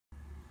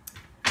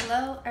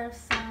Hello,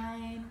 Earth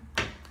sign.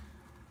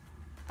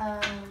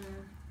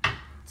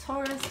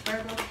 Taurus,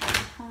 Virgo,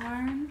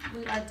 Capricorn.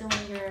 We are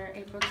doing your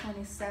April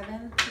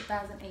 27th,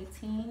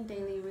 2018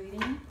 daily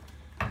reading.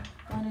 I'm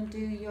going to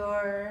do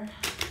your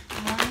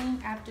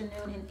morning,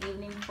 afternoon, and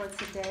evening for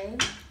today.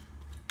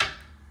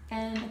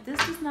 And if this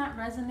does not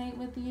resonate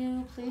with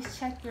you, please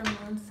check your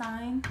moon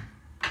sign.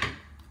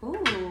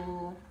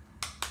 Ooh.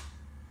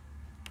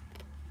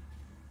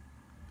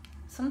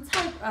 Some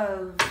type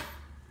of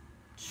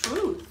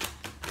truth.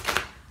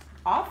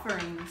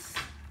 Offerings.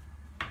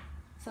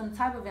 Some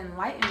type of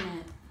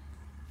enlightenment.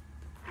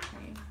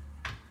 Okay.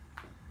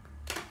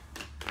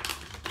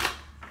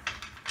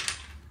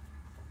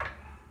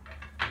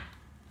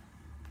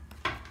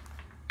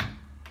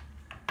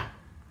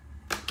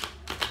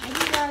 Maybe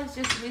you guys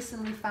just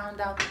recently found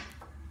out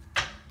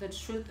the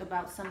truth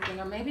about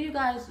something, or maybe you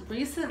guys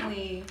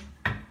recently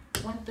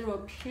went through a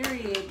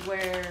period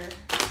where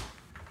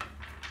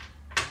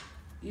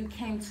you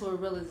came to a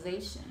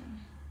realization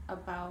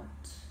about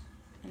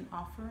an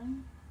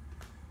offering.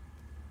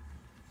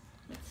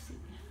 Let's see.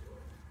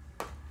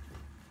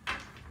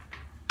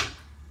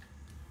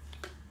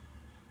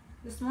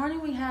 This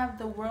morning we have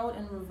the World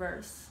in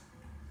reverse.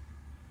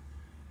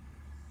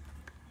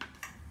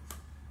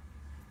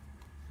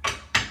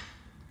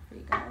 For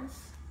you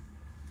guys.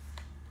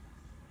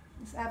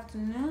 This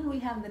afternoon we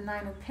have the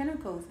Nine of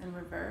Pentacles in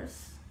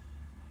reverse.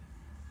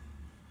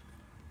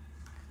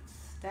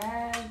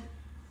 Stag.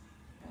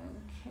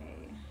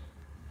 Okay.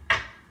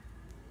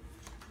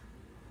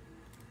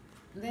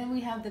 Then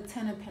we have the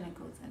Ten of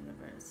Pentacles in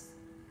reverse.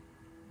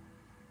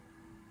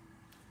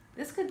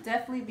 This could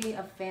definitely be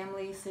a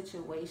family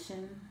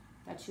situation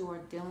that you are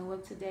dealing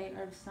with today,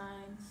 Earth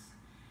signs.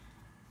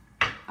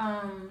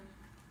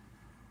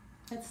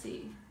 Let's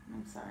see.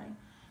 I'm sorry.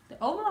 The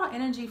overall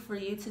energy for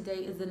you today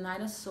is the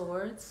Knight of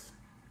Swords.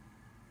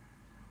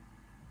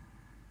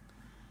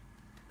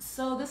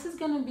 So this is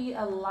going to be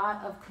a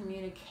lot of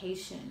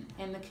communication,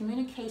 and the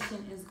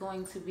communication is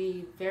going to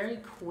be very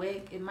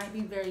quick. It might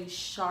be very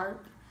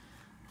sharp.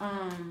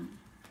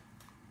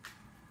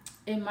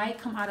 It might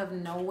come out of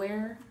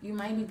nowhere. You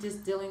might be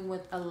just dealing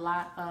with a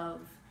lot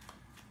of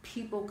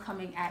people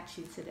coming at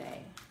you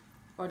today,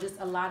 or just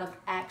a lot of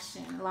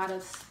action, a lot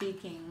of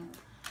speaking.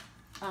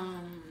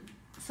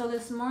 So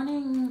this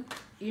morning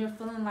you're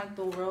feeling like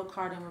the World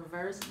card in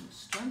reverse and the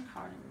Strength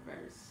card in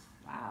reverse.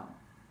 Wow.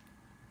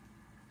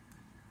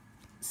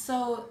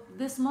 So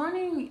this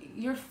morning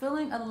you're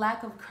feeling a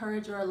lack of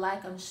courage or a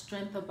lack of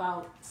strength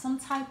about some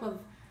type of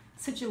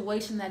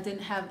situation that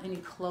didn't have any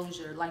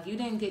closure. Like you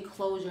didn't get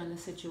closure in the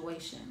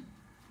situation,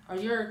 or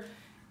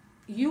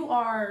you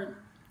are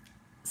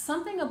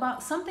something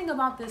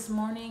about this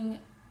morning.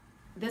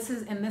 This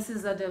is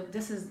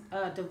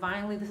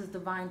divinely, this is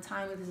divine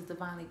timing, this is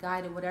divinely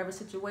guided. Whatever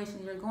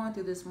situation you're going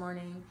through this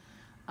morning,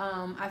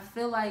 I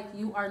feel like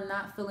you're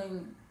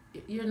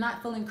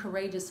not feeling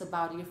courageous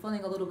about it. You're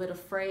feeling a little bit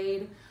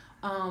afraid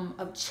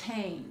of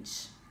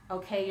change.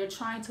 Okay, you're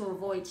trying to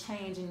avoid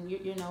change, and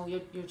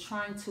you're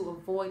trying to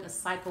avoid a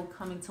cycle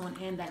coming to an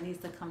end that needs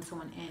to come to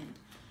an end.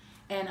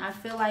 And I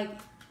feel like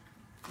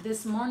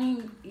this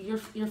morning you're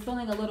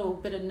feeling a little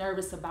bit of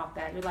nervous about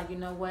that. You're like, you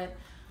know what?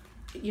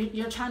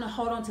 You're trying to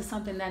hold on to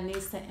something that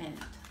needs to end.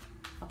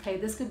 Okay,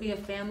 this could be a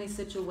family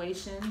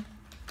situation.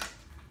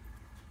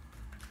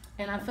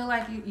 And I feel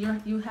like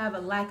you have a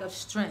lack of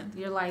strength.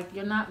 You're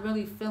not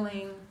really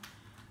feeling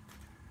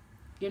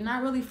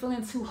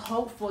too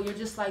hopeful. You're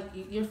just like,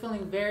 you're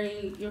feeling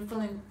very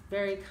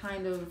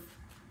kind of,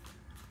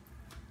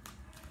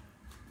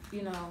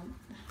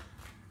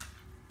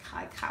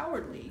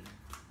 cowardly.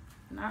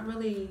 Not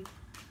really,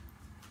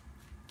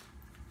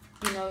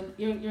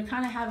 you're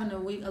kind of having a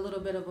little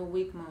bit of a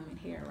weak moment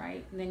here,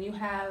 right? And then you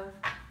have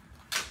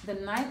the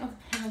Knight of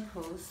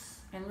Pentacles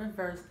in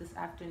reverse this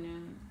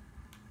afternoon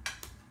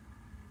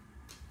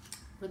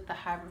with the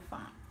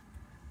Hierophant.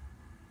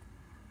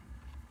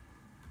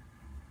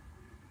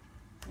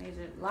 A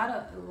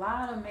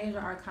lot of major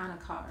arcana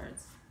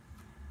cards.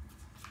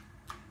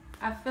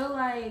 I feel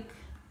like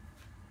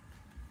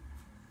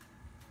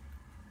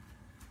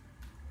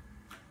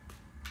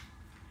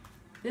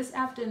this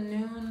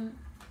afternoon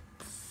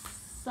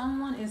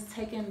someone is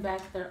taking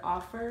back their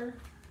offer.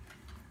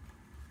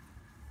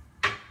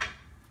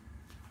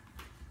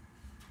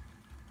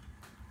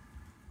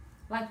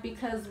 Like,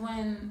 because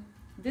when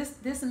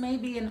this may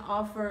be an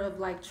offer of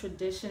like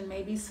tradition,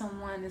 maybe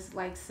someone is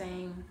like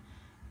saying,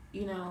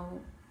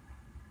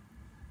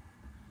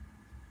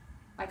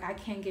 like, I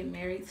can't get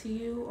married to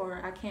you,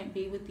 or I can't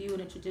be with you in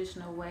a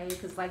traditional way,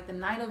 because like the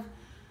Knight of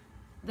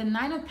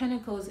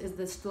Pentacles is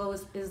the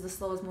slowest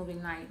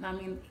moving knight. I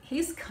mean,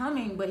 he's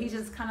coming, but he's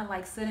just kind of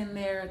like sitting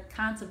there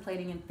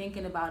contemplating and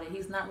thinking about it.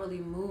 He's not really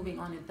moving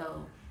on it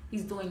though.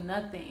 He's doing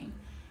nothing.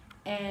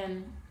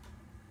 And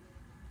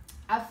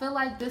I feel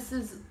like this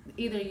is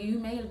either you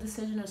made a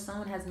decision or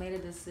someone has made a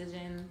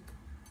decision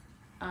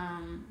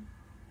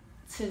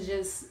to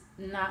just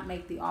not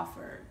make the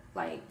offer.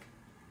 Like,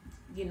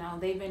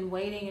 they've been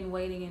waiting and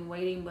waiting and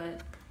waiting,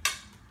 but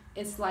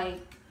it's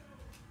like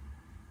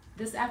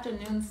This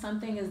afternoon,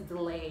 something is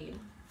delayed.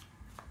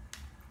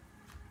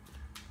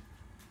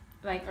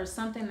 Like, or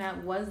something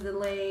that was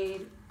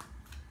delayed.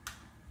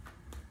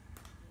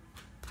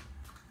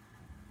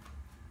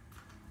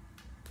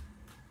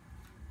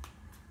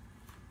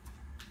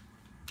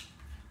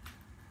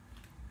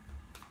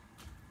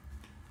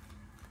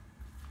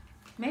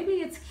 Maybe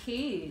it's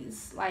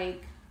keys,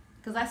 like,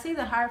 because I see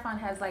the Hierophant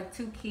has like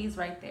 2 keys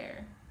right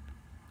there.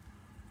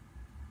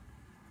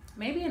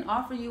 Maybe an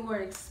offer you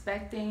were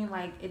expecting,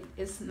 like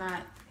it's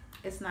not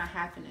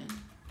happening.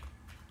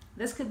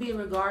 This could be in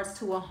regards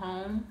to a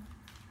home.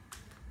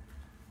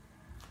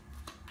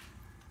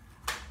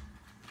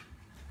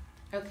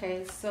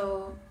 Okay,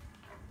 so,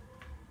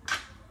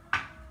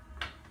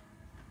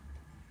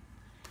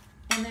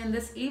 and then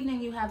this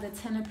evening you have the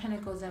Ten of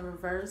Pentacles in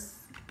reverse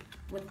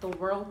with the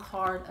World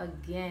card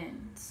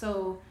again.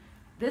 So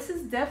this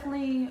is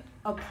definitely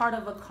a part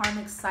of a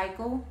karmic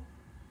cycle.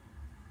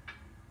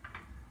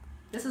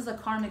 This is a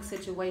karmic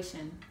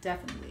situation,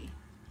 definitely.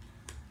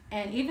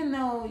 And even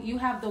though you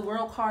have the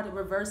World card in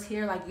reverse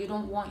here, like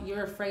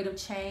you're afraid of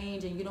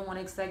change and you don't want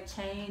to accept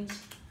change,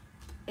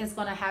 it's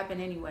going to happen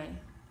anyway.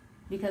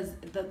 Because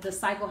the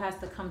cycle has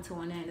to come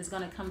to an end. It's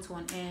going to come to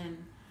an end,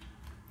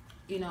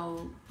 you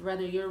know,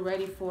 whether you're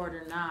ready for it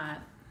or not.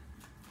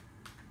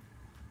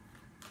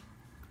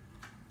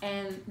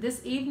 And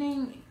this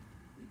evening,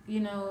 you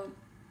know,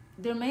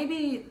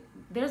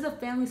 there's a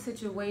family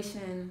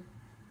situation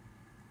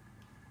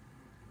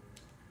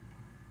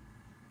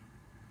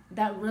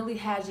that really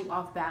has you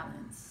off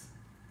balance.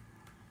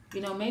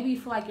 You know, maybe you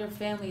feel like your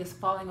family is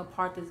falling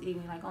apart this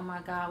evening. Like, oh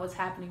my God, what's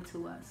happening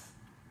to us?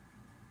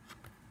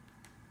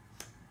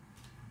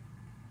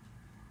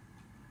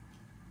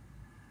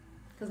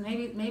 Because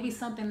maybe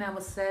something that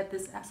was said,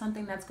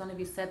 something that's going to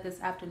be said this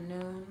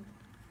afternoon,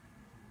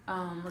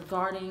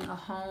 regarding a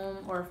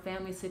home or a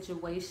family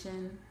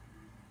situation,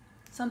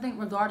 something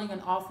regarding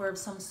an offer of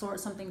some sort,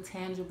 something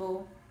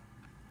tangible,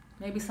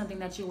 maybe something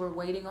that you were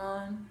waiting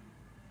on.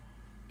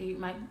 You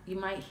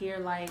might hear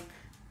like,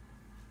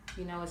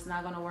 you know, it's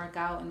not going to work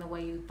out in the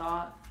way you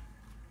thought.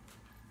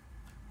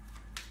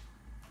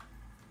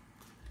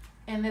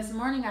 And this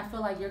morning I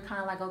feel like you're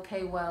kind of like,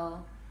 okay,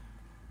 well,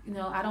 you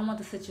know, I don't want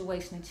the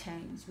situation to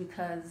change,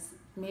 because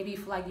maybe you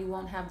feel like you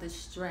won't have the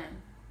strength.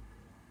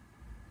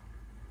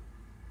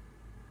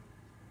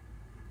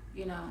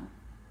 You know,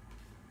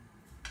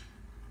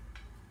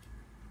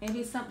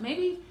 maybe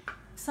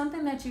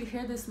something that you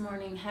hear this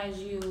morning has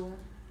you.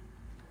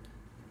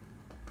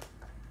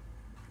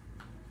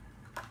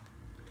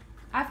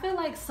 I feel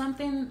like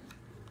something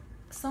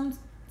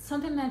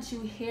that you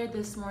hear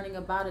this morning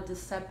about a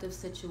deceptive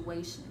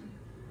situation.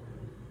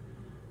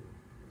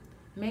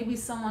 Maybe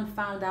someone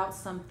found out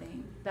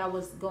something that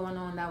was going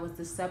on that was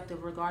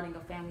deceptive regarding a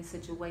family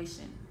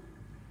situation.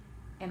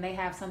 And they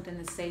have something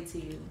to say to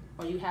you,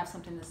 or you have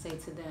something to say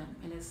to them,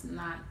 and it's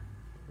not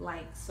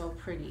like so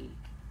pretty.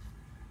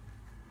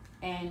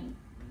 And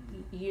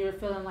you're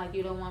feeling like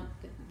you don't want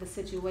the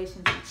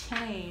situation to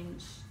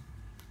change,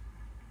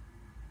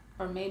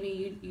 or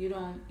maybe you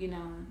don't, you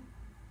know,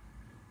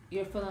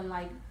 you're feeling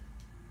like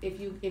if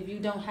you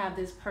don't have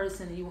this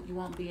person, you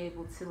won't be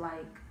able to,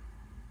 like,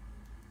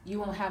 you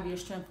won't have your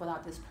strength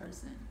without this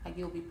person. Like,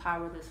 you'll be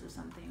powerless or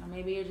something. Or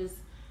maybe you're just,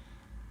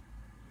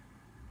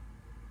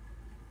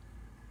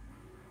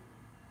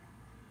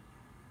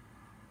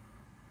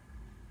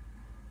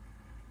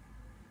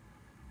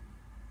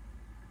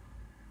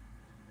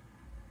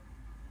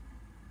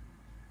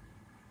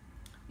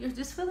 you're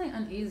just feeling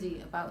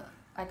uneasy about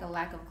like a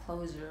lack of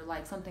closure,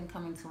 like something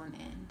coming to an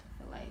end.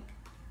 I feel like.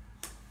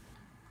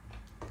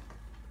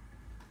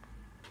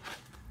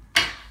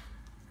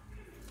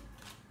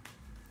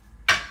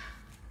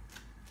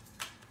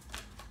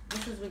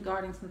 This is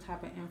regarding some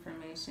type of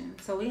information.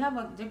 So we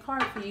have the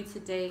card for you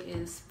today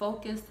is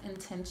focused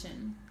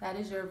intention. That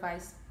is your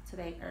advice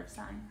today, Earth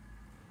sign.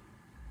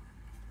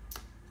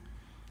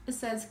 It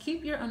says,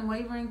 keep your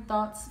unwavering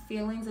thoughts,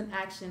 feelings, and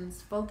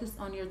actions focused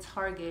on your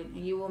target,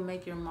 and you will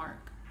make your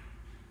mark.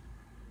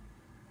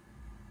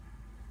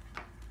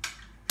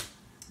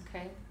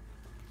 Okay.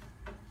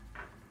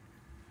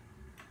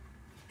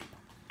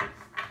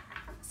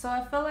 So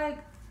I feel like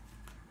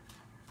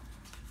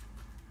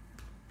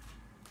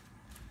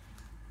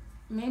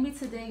maybe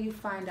today you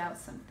find out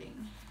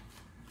something.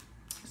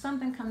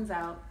 Something comes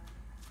out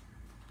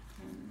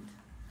and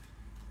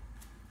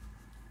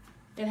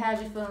it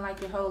has you feeling like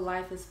your whole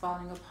life is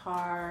falling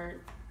apart,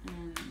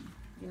 and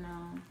you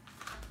know,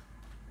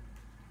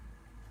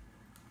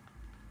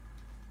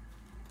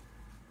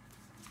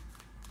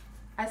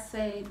 I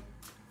say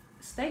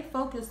stay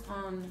focused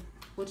on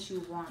what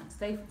you want.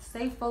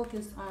 Stay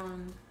focused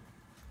on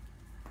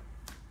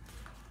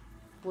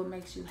what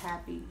makes you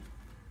happy.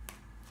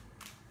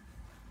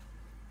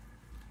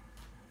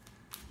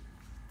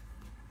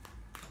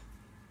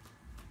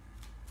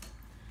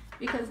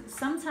 Because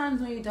sometimes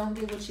when you don't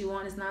get what you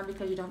want, it's not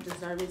because you don't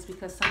deserve it. It's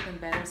because something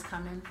better is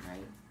coming,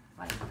 right?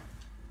 Like,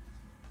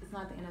 it's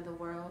not the end of the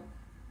world.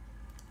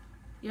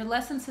 Your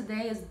lesson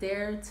today is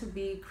dare to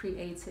be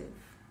creative.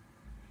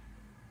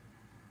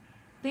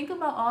 Think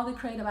about all the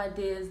creative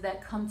ideas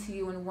that come to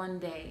you in one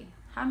day.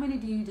 How many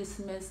do you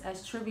dismiss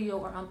as trivial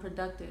or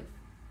unproductive?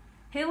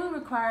 Healing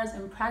requires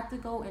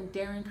impractical and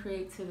daring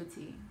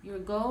creativity. Your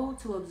goal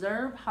to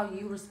observe how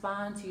you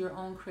respond to your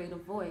own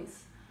creative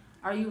voice.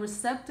 Are you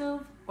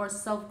receptive or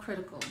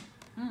self-critical?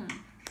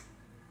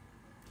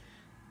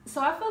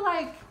 So I feel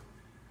like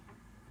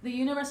the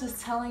universe is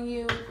telling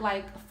you,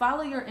 like,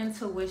 follow your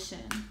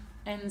intuition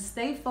and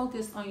stay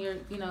focused on your,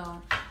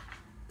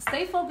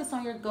 stay focused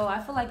on your goal.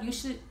 I feel like you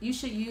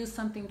should use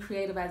something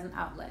creative as an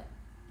outlet.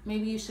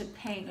 Maybe you should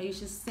paint, or you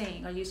should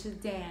sing, or you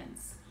should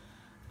dance.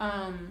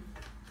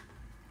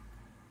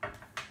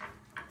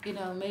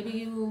 Maybe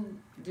you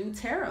do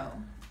tarot.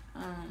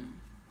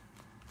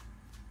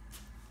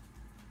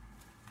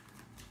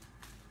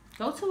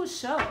 Go to a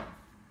show,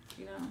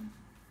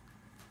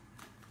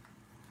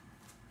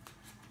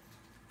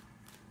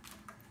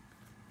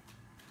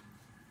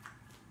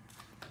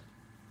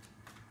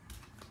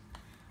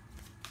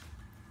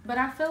 But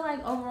I feel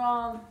like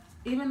overall,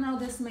 even though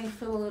this may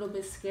feel a little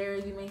bit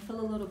scary, you may feel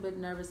a little bit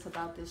nervous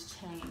about this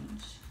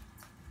change.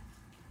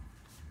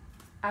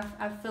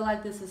 I feel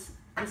like this is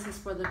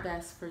for the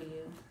best for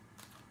you.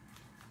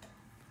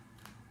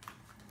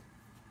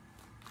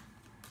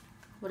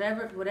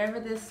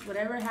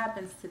 Whatever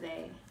happens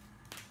today,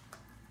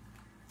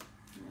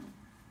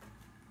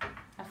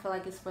 I feel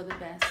like it's for the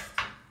best.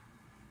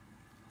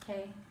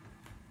 Okay?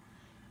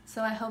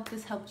 So I hope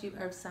this helped you,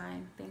 Earth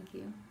sign. Thank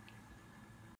you.